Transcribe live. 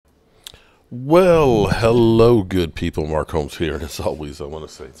Well, hello, good people. Mark Holmes here. And as always, I want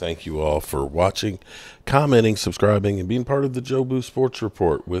to say thank you all for watching, commenting, subscribing, and being part of the Joe Boo Sports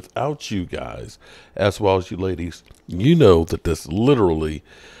Report. Without you guys, as well as you ladies, you know that this literally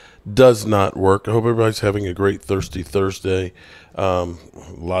does not work. I hope everybody's having a great Thirsty Thursday. A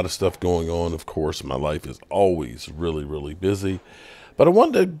lot of stuff going on, of course. My life is always really, really busy. But I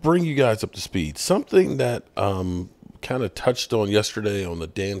wanted to bring you guys up to speed. Something that kind of touched on yesterday on the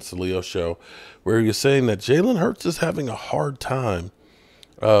Dan Saleo show, where he was saying that Jalen Hurts is having a hard time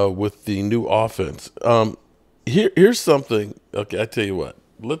with the new offense. Here's something. Okay, I tell you what.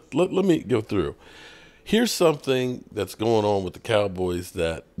 Let me go through. Here's something that's going on with the Cowboys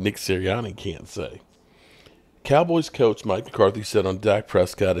that Nick Sirianni can't say. Cowboys coach Mike McCarthy said on Dak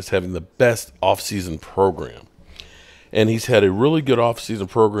Prescott is having the best offseason program. And he's had a really good offseason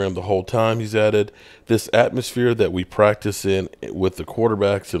program the whole time. He's added this atmosphere that we practice in with the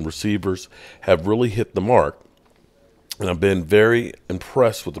quarterbacks and receivers have really hit the mark. And I've been very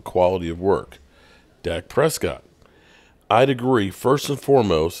impressed with the quality of work. Dak Prescott. I'd agree. First and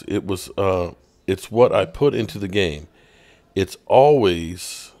foremost, it's what I put into the game. It's what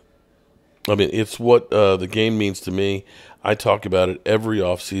the game means to me. I talk about it every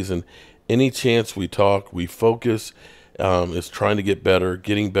offseason. Any chance we talk, we focus. Is trying to get better,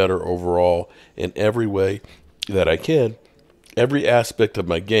 getting better overall in every way that I can, every aspect of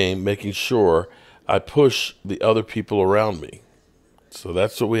my game, making sure I push the other people around me. So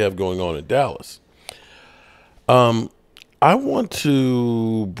that's what we have going on in Dallas. I want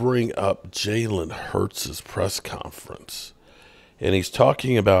to bring up Jalen Hurts' press conference, and he's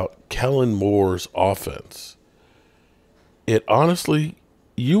talking about Kellen Moore's offense. It honestly,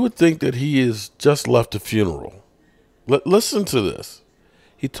 you would think that he has just left a funeral. Listen to this.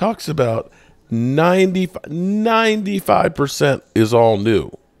 He talks about 95% is all new.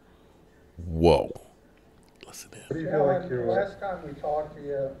 Whoa. Listen in. Last time we talked to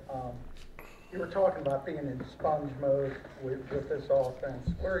you, you were talking about being in sponge mode with this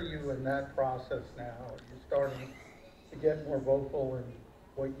offense. Where are you in that process now? Are you starting to get more vocal in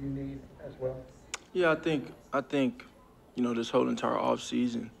what you need as well? Yeah, I think this whole entire off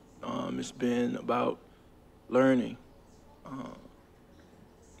season, it's been about learning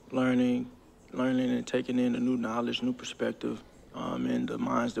and taking in the new knowledge, new perspective, in the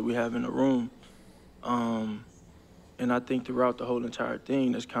minds that we have in the room. And I think throughout the whole entire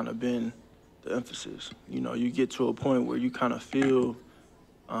thing, that's kind of been the emphasis. You get to a point where you kind of feel,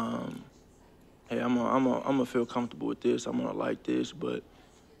 hey, I'm gonna feel comfortable with this. I'm gonna like this, but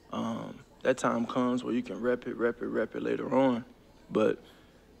that time comes where you can rep it later on. But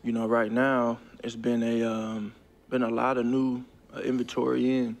right now it's been a lot of new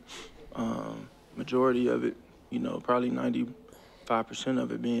inventory in. Majority of it, probably 95%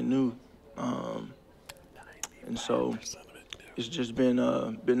 of it being new. And so it's just been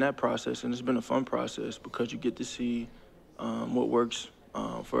that process, and it's been a fun process because you get to see what works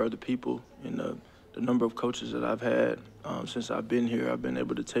for other people. And the number of coaches that I've had since I've been here, I've been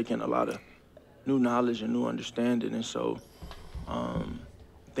able to take in a lot of new knowledge and new understanding. And so I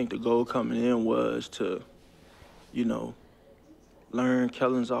think the goal coming in was to, learn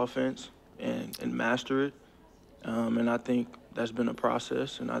Kellen's offense and master it. And I think that's been a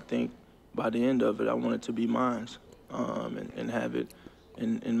process. And I think by the end of it, I want it to be mine and have it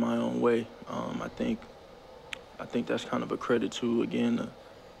in my own way. I think that's kind of a credit to, again,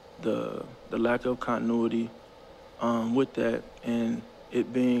 the lack of continuity with that, and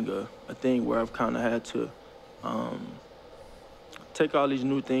it being a thing where I've kind of had to take all these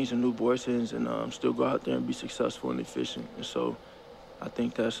new things and new voices and still go out there and be successful and efficient. And so I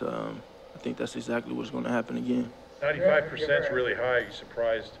think that's exactly what's going to happen again. 95% is really high. Are you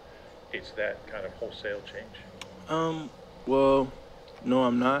surprised it's that kind of wholesale change? Well, no,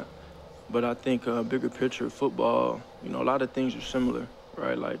 I'm not. But I think bigger picture football, a lot of things are similar,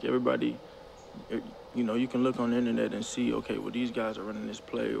 right? Like everybody, you can look on the internet and see, okay, well, these guys are running this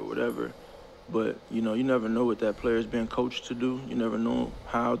play or whatever. But, you never know what that player is being coached to do. You never know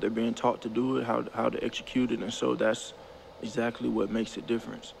how they're being taught to do it, how to execute it. And so that's exactly what makes it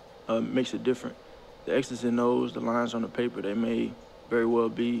different. The X's and O's, the lines on the paper, they may very well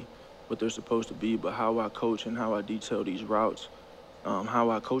be what they're supposed to be, but how I coach and how I detail these routes, how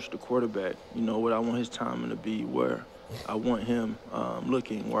I coach the quarterback, what I want his timing to be, where I want him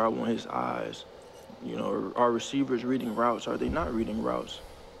looking, where I want his eyes. Are receivers reading routes? Are they not reading routes?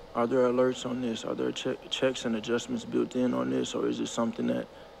 Are there alerts on this? Are there checks and adjustments built in on this? Or is it something that,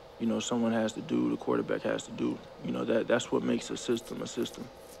 someone has to do, the quarterback has to do? That's what makes a system a system.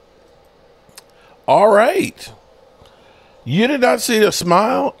 All right. You did not see a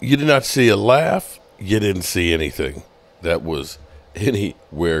smile. You did not see a laugh. You didn't see anything that was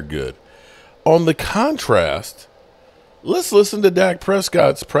anywhere good. On the contrast, let's listen to Dak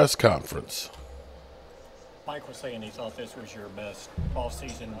Prescott's press conference. Mike was saying he thought this was your best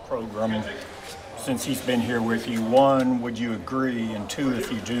off-season program since he's been here with you. One, would you agree? And two,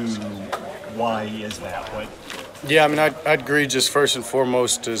 if you do, why is that? Yeah, I mean, I'd agree. Just first and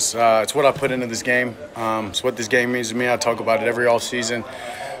foremost is it's what I put into this game. It's what this game means to me. I talk about it every offseason.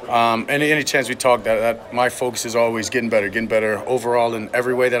 Any chance we talk, that my focus is always getting better overall in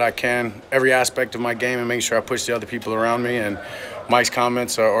every way that I can, every aspect of my game, and making sure I push the other people around me. And Mike's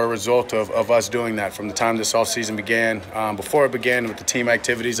comments are a result of us doing that from the time this offseason began. Before it began with the team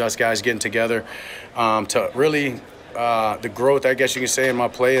activities, us guys getting together, to really the growth, I guess you can say, in my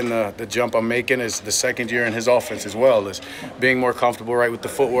play and the jump I'm making is the second year in his offense as well, is being more comfortable right with the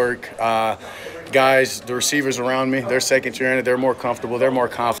footwork. Guys, the receivers around me, their second year in it, they're more comfortable, they're more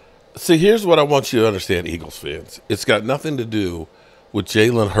confident. See, here's what I want you to understand, Eagles fans. It's got nothing to do with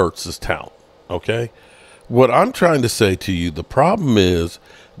Jalen Hurts' talent, okay? What I'm trying to say to you, the problem is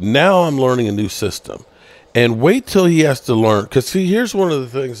now I'm learning a new system. And wait till he has to learn. Because, see, here's one of the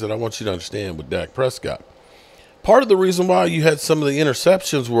things that I want you to understand with Dak Prescott. Part of the reason why you had some of the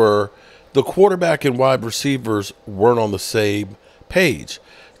interceptions were the quarterback and wide receivers weren't on the same page.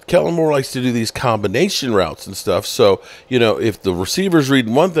 Kellen Moore likes to do these combination routes and stuff. So, you know, if the receiver's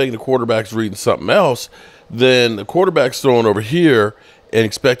reading one thing, the quarterback's reading something else, then the quarterback's throwing over here and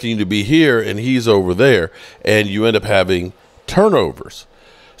expecting you to be here, and he's over there, and you end up having turnovers.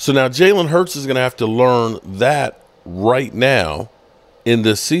 So now Jalen Hurts is going to have to learn that right now in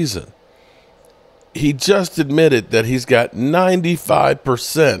this season. He just admitted that he's got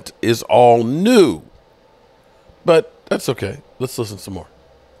 95% is all new. But that's okay. Let's listen some more.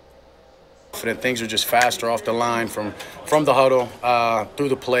 Things are just faster off the line from the huddle through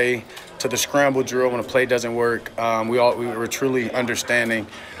the play to the scramble drill when a play doesn't work. We were truly understanding.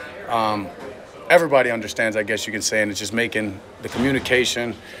 Everybody understands, I guess you can say, and it's just making the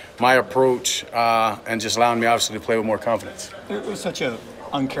communication, my approach, and just allowing me obviously to play with more confidence. It was such a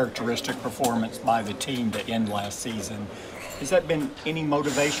uncharacteristic performance by the team to end last season. Has that been any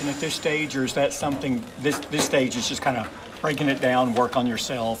motivation at this stage, or is that something this stage is just kind of breaking it down, work on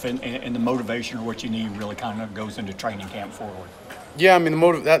yourself, and the motivation or what you need really kind of goes into training camp forward? Yeah, I mean,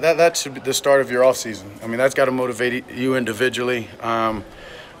 that should be the start of your offseason. I mean, that's got to motivate you individually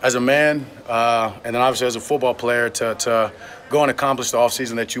as a man, and then obviously as a football player to go and accomplish the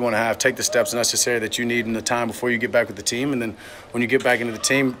offseason that you want to have, take the steps necessary that you need in the time before you get back with the team. And then when you get back into the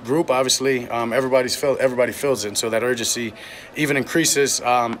team group, obviously everybody feels it. And so that urgency even increases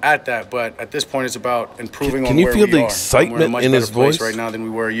at that. But at this point, it's about improving on where we are. Can you feel the excitement we're in a much in better his place voice right now than we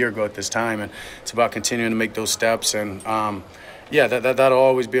were a year ago at this time. And it's about continuing to make those steps. And yeah, that'll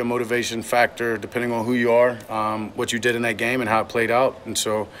always be a motivation factor depending on who you are, what you did in that game and how it played out. And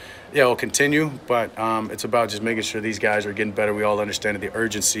so, yeah, it'll continue, but it's about just making sure these guys are getting better. We all understand the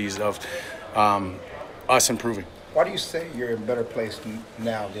urgencies of us improving. Why do you say you're in a better place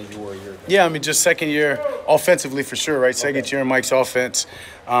now than you were a year ago? Yeah, I mean, just second year offensively for sure, right? Second year in Mike's offense.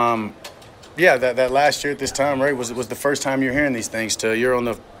 Yeah, that last year at this time, right, was the first time you're hearing these things. You're on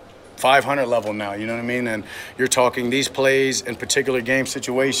the 500 level now, you know what I mean? And you're talking these plays in particular game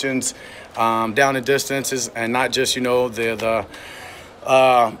situations, down in distances, and not just, you know, the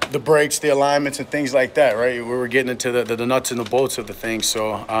breaks, the alignments, and things like that, right? We were getting into the nuts and the bolts of the thing.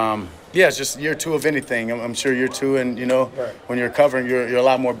 So, yeah, it's just year two of anything. I'm sure year two, and, you know, right, when you're covering, you're a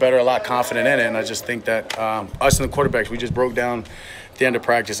lot more better, a lot confident in it. And I just think that us and the quarterbacks, we just broke down at the end of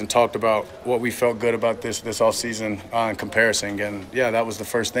practice and talked about what we felt good about this offseason in comparison. And, yeah, that was the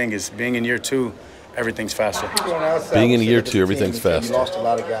first thing, is being in year two, everything's faster. Being in year two, everything's faster. You lost a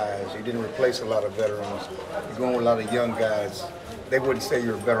lot of guys. You didn't replace a lot of veterans. You're going with a lot of young guys. They wouldn't say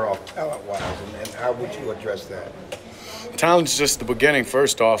you're better off talent-wise, and how would you address that? Talent's just the beginning,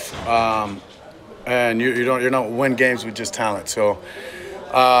 first off, and you don't win games with just talent. So,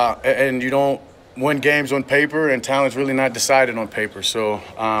 and you don't win games on paper, and talent's really not decided on paper. So,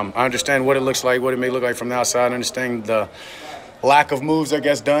 I understand what it looks like, what it may look like from the outside. I understand the lack of moves, I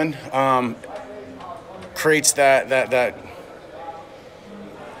guess, done creates that.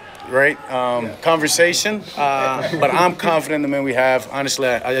 Right? Conversation. But I'm confident in the men we have. Honestly,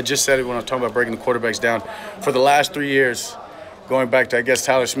 I just said it when I was talking about breaking the quarterbacks down. For the last 3 years, going back to, I guess,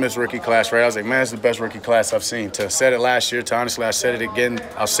 Tyler Smith's rookie class, right? I was like, man, it's the best rookie class I've seen. To said it last year, to honestly, I said it again.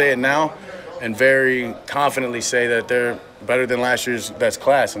 I'll say it now and very confidently say that they're better than last year's best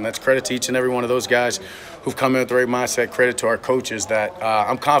class. And that's credit to each and every one of those guys who've come in with the right mindset. Credit to our coaches that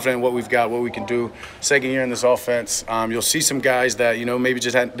I'm confident in what we've got, what we can do. Second year in this offense, you'll see some guys that, maybe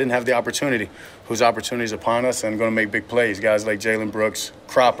just didn't have the opportunity, whose opportunity is upon us and going to make big plays. Guys like Jalen Brooks,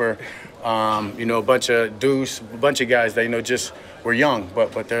 Cropper, a bunch of Deuce, a bunch of guys that, just we're young,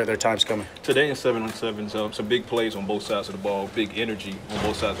 but their time's coming. Today in 7-on-7, some big plays on both sides of the ball, big energy on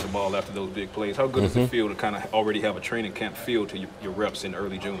both sides of the ball after those big plays. How good does it feel to kind of already have a training camp feel to your reps in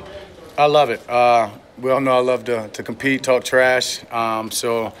early June? I love it. We all know I love to compete, talk trash.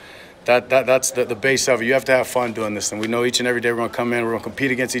 So that's the base of it. You have to have fun doing this, and we know each and every day we're going to come in, we're going to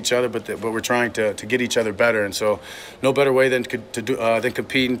compete against each other, but we're trying to get each other better. And so, no better way than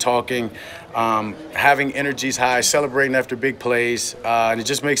competing, talking, having energies high, celebrating after big plays, and it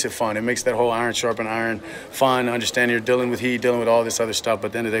just makes it fun. It makes that whole iron sharpen iron fun. Understanding you're dealing with heat, dealing with all this other stuff, but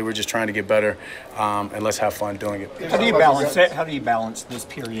at the end of the day, we're just trying to get better, and let's have fun doing it. How do you balance it? How do you balance this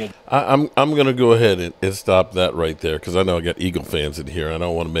period? I'm going to go ahead and stop that right there because I know I got Eagle fans in here. I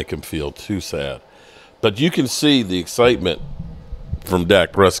don't want to make them feel too sad. But you can see the excitement from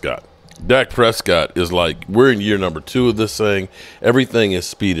Dak Prescott. Dak Prescott is like, we're in year number 2 of this thing. Everything is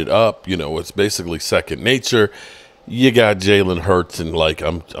speeded up. It's basically second nature. You got Jalen Hurts and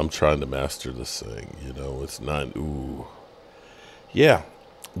I'm trying to master this thing. It's not, ooh. Yeah.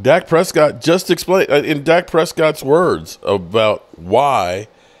 Dak Prescott just explained, in Dak Prescott's words, about why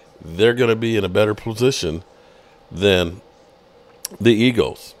they're going to be in a better position than the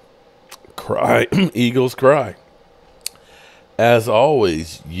Eagles. Cry. Eagles cry. As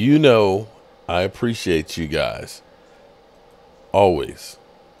always, I appreciate you guys. Always.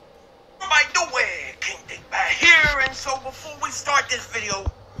 By nowhere came they back here, and so before we start this video,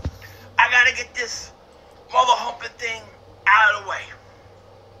 I gotta get this mother humping thing out of the way.